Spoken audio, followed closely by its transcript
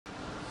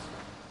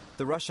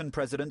The Russian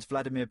President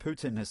Vladimir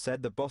Putin has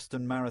said the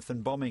Boston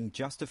Marathon bombing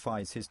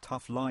justifies his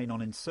tough line on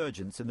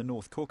insurgents in the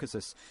North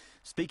Caucasus.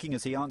 Speaking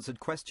as he answered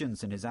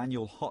questions in his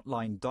annual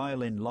hotline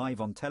dial-in live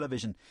on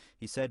television,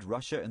 he said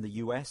Russia and the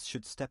US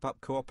should step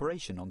up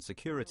cooperation on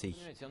security.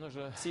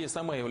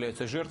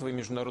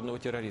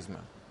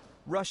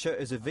 Russia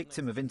is a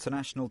victim of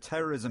international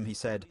terrorism, he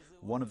said,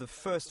 one of the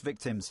first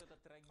victims.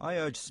 I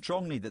urge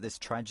strongly that this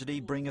tragedy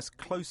bring us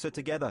closer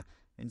together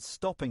in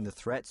stopping the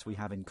threats we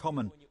have in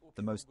common,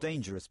 the most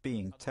dangerous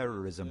being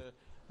terrorism.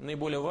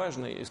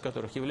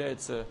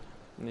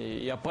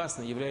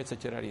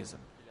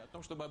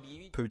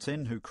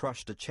 Putin, who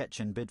crushed a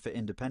Chechen bid for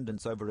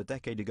independence over a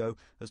decade ago,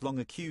 has long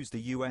accused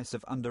the US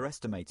of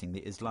underestimating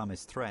the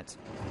Islamist threat.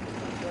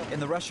 In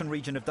the Russian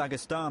region of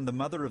Dagestan, the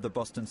mother of the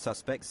Boston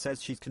suspect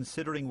says she's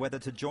considering whether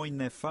to join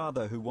their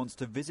father, who wants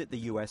to visit the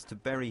US to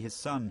bury his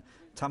son.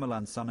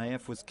 Tamerlan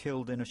Sanayev was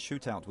killed in a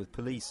shootout with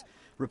police.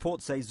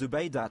 Reports say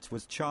Zubeydat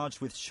was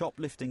charged with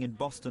shoplifting in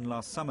Boston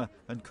last summer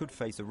and could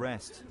face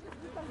arrest.